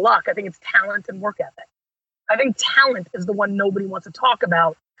think it's luck. I think it's talent and work ethic. I think talent is the one nobody wants to talk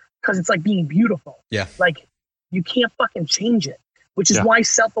about because it's like being beautiful. Yeah. Like, you can't fucking change it, which is why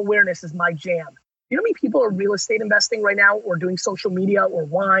self-awareness is my jam. You know how many people are real estate investing right now, or doing social media or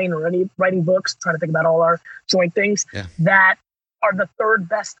wine or writing books, trying to think about all our joint things, that are the 3rd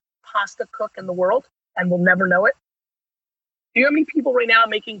best pasta cook in the world and will never know it? Do you know how many people right now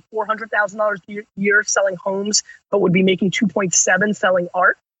making $400,000 a year selling homes, but would be making 2.7 selling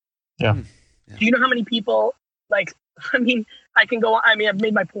art? Yeah. Do you know how many people, I've made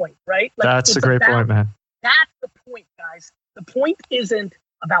my point, right? Like, that's a great point, man. That's the point, guys. The point isn't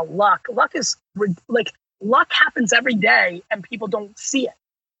about luck. Luck happens every day and people don't see it.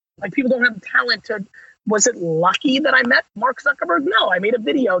 Like, people don't have talent to, was it lucky that I met Mark Zuckerberg? No, I made a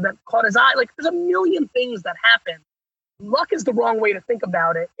video that caught his eye. Like, there's a million things that happen. Luck is the wrong way to think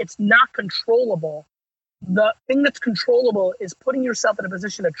about it. It's not controllable. The thing that's controllable is putting yourself in a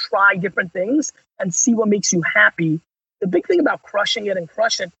position to try different things and see what makes you happy. The big thing about crushing it and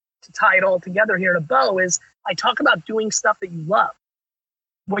crush it, to tie it all together here in a bow, is I talk about doing stuff that you love.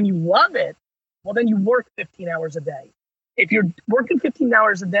 When you love it, well, then you work 15 hours a day. If you're working 15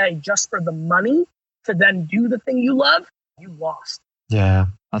 hours a day just for the money to then do the thing you love, you lost. Yeah,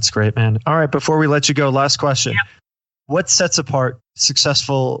 that's great, man. All right, before we let you go, last question. Yeah. What sets apart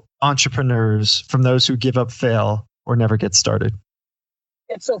successful entrepreneurs from those who give up, fail, or never get started?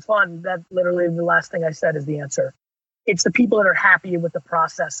 It's so fun that literally the last thing I said is the answer. It's the people that are happy with the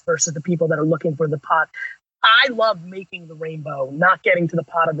process versus the people that are looking for the pot. I love making the rainbow, not getting to the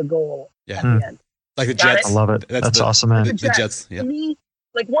pot of the goal at the end. Like the Jets. I love it. That's awesome, man. The Jets. Yeah. To me,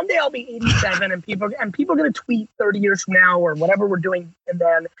 like one day I'll be 87 and people are going to tweet 30 years from now or whatever we're doing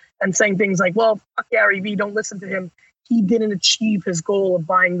and saying things like, well, fuck Gary Vee, don't listen to him. He didn't achieve his goal of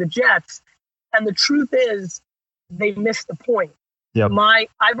buying the Jets. And the truth is they missed the point. Yep.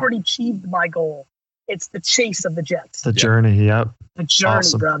 I've already achieved my goal. It's the chase of the Jets. The journey. Yep. The journey,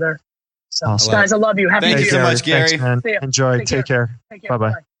 awesome. Brother. So awesome. guys, I love you. Happy Thank New you Year. so much, Gary. Thanks, man. Enjoy. Take care. Bye-bye.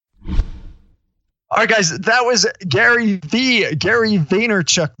 Bye. All right, guys, that was Gary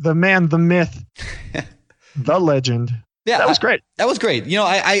Vaynerchuk, the man, the myth, the legend. Yeah, that was great. That was great. You know,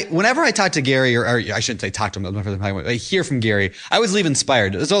 I whenever I talk to Gary, or I shouldn't say talk to him, I hear from Gary, I always leave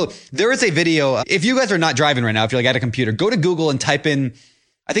inspired. So there is a video. If you guys are not driving right now, if you're like at a computer, go to Google and type in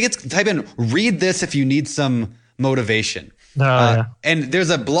read this if you need some motivation. And there's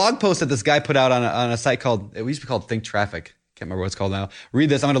a blog post that this guy put out on a site called, it used to be called Think Traffic. Can't remember what it's called now. Read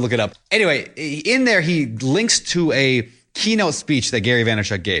this. I'm going to look it up. Anyway, in there, he links to a keynote speech that Gary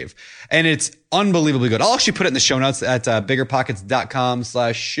Vaynerchuk gave. And it's unbelievably good. I'll actually put it in the show notes at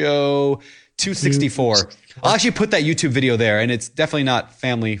biggerpockets.com/show 264. I'll actually put that YouTube video there. And it's definitely not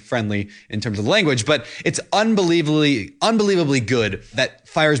family friendly in terms of the language, but it's unbelievably good. That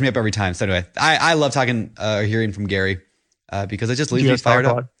fires me up every time. So anyway, I love talking, hearing from Gary, because it just leaves me fired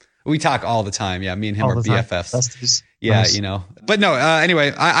up. We talk all the time. Yeah. Me and him are BFFs. Yeah. Nice. You know, but no,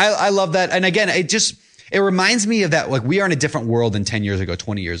 anyway, I love that. And again, it reminds me of that. Like we are in a different world than 10 years ago,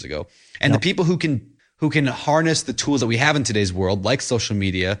 20 years ago. And the people who can harness the tools that we have in today's world, like social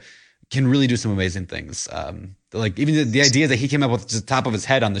media, can really do some amazing things. Like even the idea that he came up with the top of his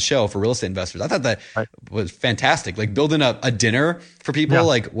head on the show for real estate investors. I thought that was fantastic. Like building a dinner for people,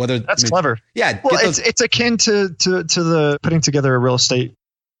 like whether that's clever. Yeah. Well, it's akin to the putting together a real estate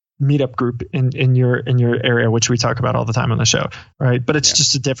meetup group in your area, which we talk about all the time on the show, right? But it's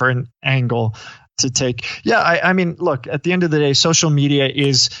just a different angle to take. Yeah, I mean, look, at the end of the day, social media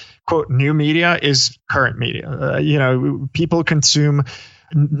is, quote, new media is current media. You know, people consume.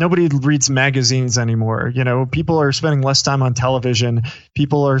 Nobody reads magazines anymore. You know, people are spending less time on television.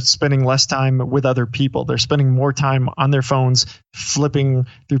 People are spending less time with other people. They're spending more time on their phones, flipping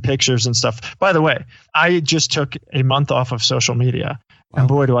through pictures and stuff. By the way, I just took a month off of social media. Wow. And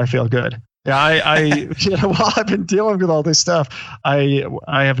boy, do I feel good. Yeah, while I've been dealing with all this stuff, I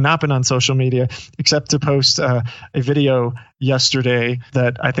have not been on social media except to post a video yesterday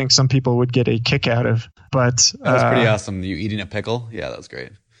that I think some people would get a kick out of. But that was pretty awesome. You eating a pickle? Yeah, that was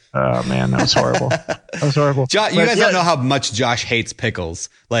great. Oh man, that was horrible. That was horrible. You guys don't know how much Josh hates pickles.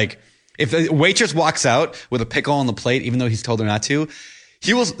 Like if a waitress walks out with a pickle on the plate, even though he's told her not to,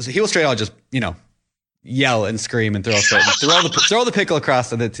 he will straight out just, you know, yell and scream and throw the pickle across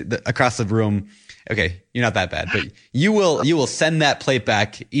the room. Okay, you're not that bad, but you will send that plate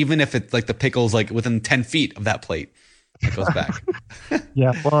back, even if it's like the pickle's like within 10 feet of that plate. It goes back.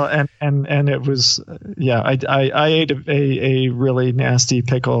 Yeah, well, and it was, I ate a really nasty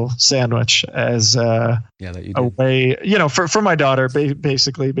pickle sandwich as a way, you know, for my daughter,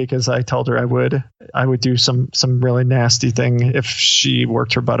 basically, because I told her I would do some really nasty thing if she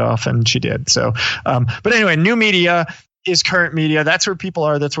worked her butt off, and she did. So, but anyway, new media is current media. That's where people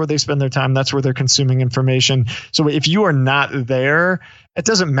are. That's where they spend their time. That's where they're consuming information. So if you are not there, it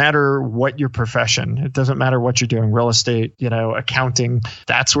doesn't matter what your profession, it doesn't matter what you're doing, real estate, you know, accounting,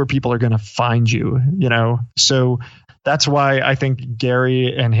 that's where people are going to find you, you know? So that's why I think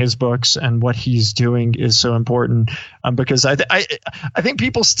Gary and his books and what he's doing is so important, because I think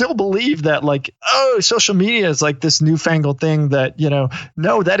people still believe that like, oh, social media is like this newfangled thing that, you know,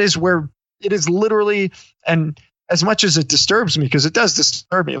 no, that is where it is literally. And as much as it disturbs me, because it does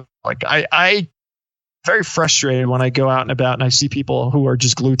disturb me, like I very frustrated when I go out and about and I see people who are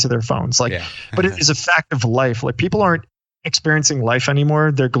just glued to their phones. Like, but it is a fact of life. Like people aren't experiencing life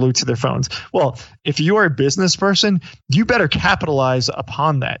anymore. They're glued to their phones. Well, if you are a business person, you better capitalize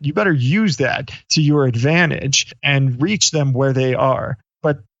upon that. You better use that to your advantage and reach them where they are.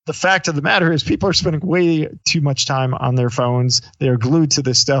 But the fact of the matter is people are spending way too much time on their phones. They are glued to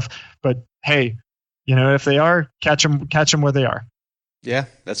this stuff. But hey, if they are, catch them where they are. Yeah,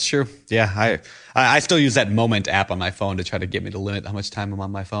 that's true. Yeah, I still use that Moment app on my phone to try to get me to limit how much time I'm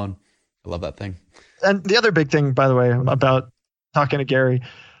on my phone. I love that thing. And the other big thing, by the way, about talking to Gary,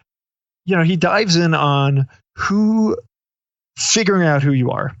 he dives in on figuring out who you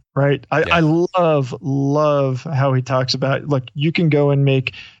are, right? I love how he talks about, look, you can go and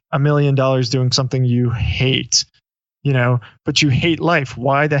make $1 million doing something you hate, but you hate life.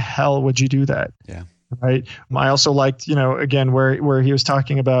 Why the hell would you do that? Yeah. Right. I also liked, again, where he was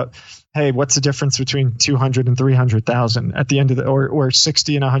talking about, hey, what's the difference between 200 and 300,000 at the end of or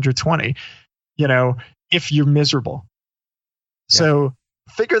 60 and 120, if you're miserable. Yeah. So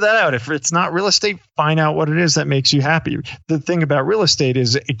figure that out. If it's not real estate, find out what it is that makes you happy. The thing about real estate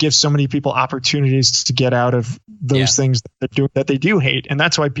is it gives so many people opportunities to get out of those things that they do hate. And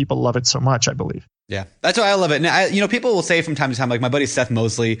that's why people love it so much, I believe. Yeah, that's why I love it. And people will say from time to time, like my buddy Seth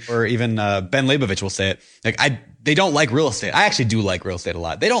Mosley or even Ben Leibovich will say it. Like they don't like real estate. I actually do like real estate a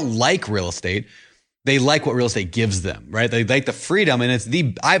lot. They don't like real estate. They like what real estate gives them, right? They like the freedom, and it's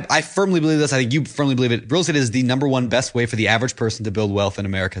I firmly believe this. I think you firmly believe it. Real estate is the number one best way for the average person to build wealth in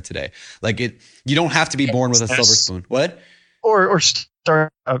America today. Like you don't have to be born with a silver spoon. What? Or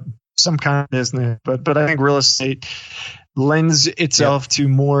start some kind of business, but I think real estate lends itself to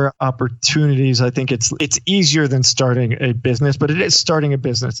more opportunities. I think it's easier than starting a business, but it is starting a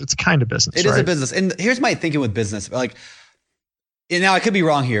business. It's a kind of business. It is a business. And here's my thinking with business. Like, now I could be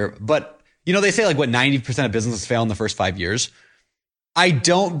wrong here, but they say like what 90% of businesses fail in the first 5 years. I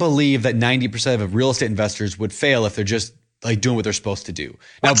don't believe that 90% of real estate investors would fail if they're just like doing what they're supposed to do.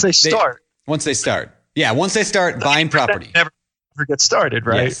 Once they start. Yeah. Once they start buying property. Never get started,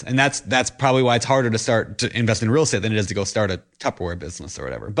 right? Yes. And that's probably why it's harder to start to invest in real estate than it is to go start a Tupperware business or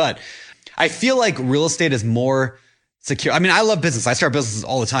whatever. But I feel like real estate is more secure. I mean, I love business. I start businesses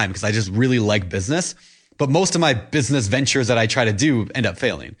all the time because I just really like business. But most of my business ventures that I try to do end up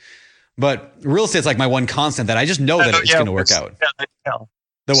failing. But real estate is like my one constant that I just know that it's going to work out. The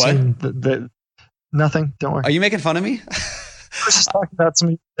what? Nothing. Don't worry. Are you making fun of me? I was just talking about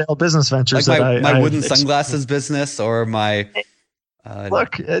some business ventures. Like my wooden sunglasses business or my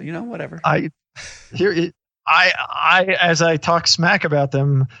look. Whatever. As I talk smack about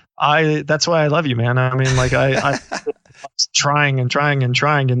them, that's why I love you, man. I mean, like I trying, and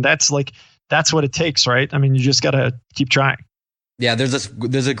that's what it takes, right? I mean, you just got to keep trying. Yeah,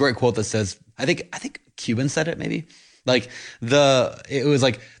 there's a great quote that says, I think Cuban said it maybe. Like it was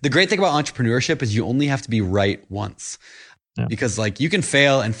like the great thing about entrepreneurship is you only have to be right once. Yeah. Because like you can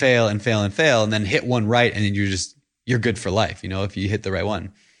fail and fail and fail and fail and then hit one right and then you're good for life, if you hit the right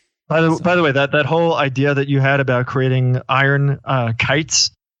one. By the way, that whole idea that you had about creating iron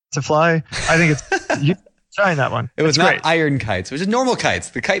kites to fly, I think it's trying that one. It was not iron kites. It was just normal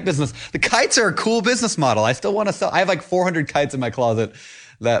kites. The kite business. The kites are a cool business model. I still want to sell. I have like 400 kites in my closet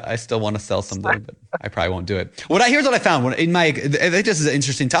that I still want to sell someday, but I probably won't do it. Here's what I found. I think this is an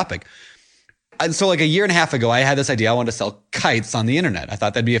interesting topic. So like a year and a half ago, I had this idea. I wanted to sell kites on the internet. I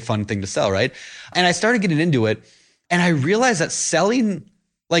thought that'd be a fun thing to sell, right? And I started getting into it, and I realized that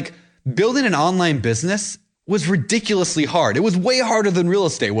building an online business was ridiculously hard. It was way harder than real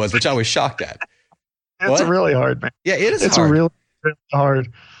estate was, which I was shocked at. It's really hard, man. Yeah, it is. It's hard. really, really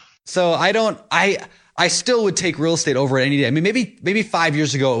hard. So I still would take real estate over it any day. I mean, maybe 5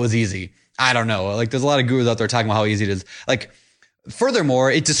 years ago it was easy. I don't know. Like there's a lot of gurus out there talking about how easy it is. Like furthermore,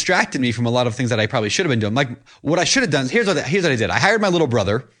 it distracted me from a lot of things that I probably should have been doing. Like what I should have done. Here's what I did. I hired my little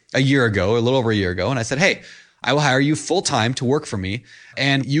brother a little over a year ago. And I said, hey, I will hire you full time to work for me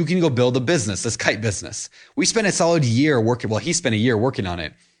and you can go build a business, this kite business. We spent a solid year working. Well, he spent a year working on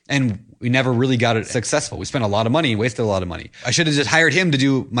it. And we never really got it successful. We spent a lot of money, wasted a lot of money. I should have just hired him to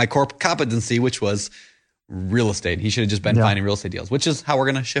do my core competency, which was real estate. He should have just been finding real estate deals, which is how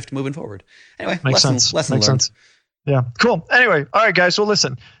we're going to shift moving forward. Anyway, lesson learned. Yeah, cool. Anyway, all right, guys. Well,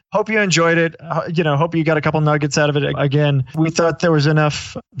 listen, hope you enjoyed it. Hope you got a couple nuggets out of it. Again, we thought there was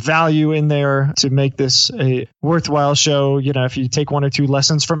enough value in there to make this a worthwhile show. If you take one or two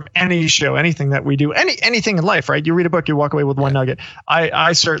lessons from any show, anything that we do, anything in life, right? You read a book, you walk away with one nugget.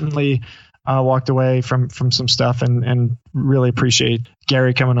 I certainly walked away from some stuff and really appreciate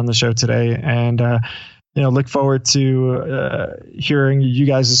Gary coming on the show today. And, look forward to hearing you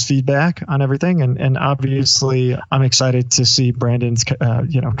guys' feedback on everything. And obviously, I'm excited to see Brandon's,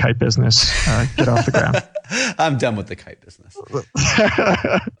 kite business get off the ground. I'm done with the kite business. All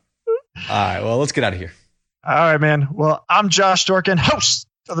right. Well, let's get out of here. All right, man. Well, I'm Josh Dorkin, host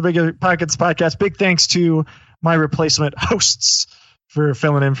of the Bigger Pockets podcast. Big thanks to my replacement hosts for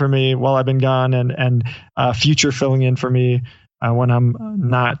filling in for me while I've been gone, and future filling in for me when I'm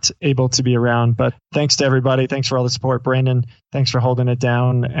not able to be around. But thanks to everybody. Thanks for all the support. Brandon, thanks for holding it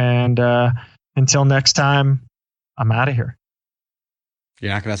down. And until next time, I'm out of here.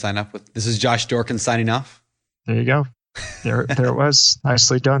 You're not going to sign up with... This is Josh Dorkin signing off. There you go. There it was.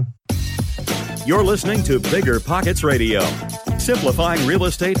 Nicely done. You're listening to Bigger Pockets Radio, simplifying real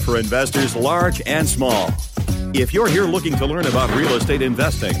estate for investors large and small. If you're here looking to learn about real estate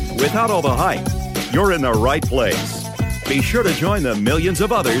investing without all the hype, you're in the right place. Be sure to join the millions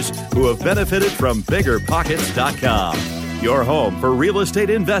of others who have benefited from BiggerPockets.com, your home for real estate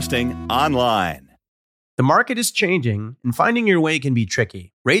investing online. The market is changing, and finding your way can be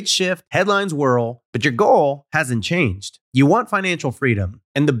tricky. Rates shift, headlines whirl, but your goal hasn't changed. You want financial freedom,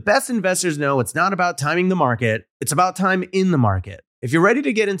 and the best investors know it's not about timing the market, it's about time in the market. If you're ready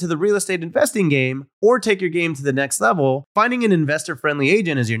to get into the real estate investing game or take your game to the next level, finding an investor-friendly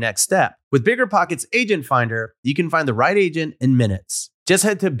agent is your next step. With BiggerPockets Agent Finder, you can find the right agent in minutes. Just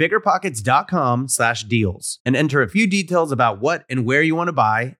head to biggerpockets.com/deals and enter a few details about what and where you want to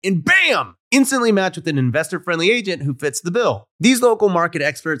buy, and bam! Instantly match with an investor-friendly agent who fits the bill. These local market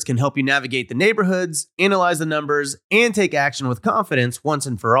experts can help you navigate the neighborhoods, analyze the numbers, and take action with confidence once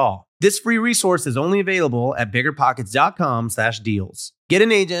and for all. This free resource is only available at biggerpockets.com/deals. Get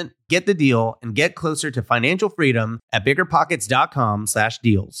an agent, get the deal, and get closer to financial freedom at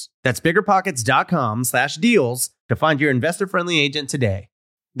biggerpockets.com/deals. That's biggerpockets.com/deals to find your investor-friendly agent today.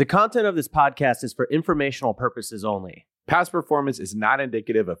 The content of this podcast is for informational purposes only. Past performance is not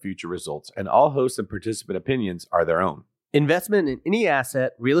indicative of future results, and all host and participant opinions are their own. Investment in any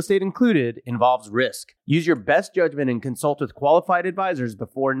asset, real estate included, involves risk. Use your best judgment and consult with qualified advisors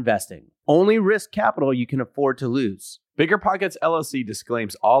before investing. Only risk capital you can afford to lose. BiggerPockets LLC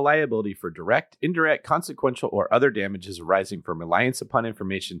disclaims all liability for direct, indirect, consequential, or other damages arising from reliance upon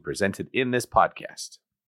information presented in this podcast.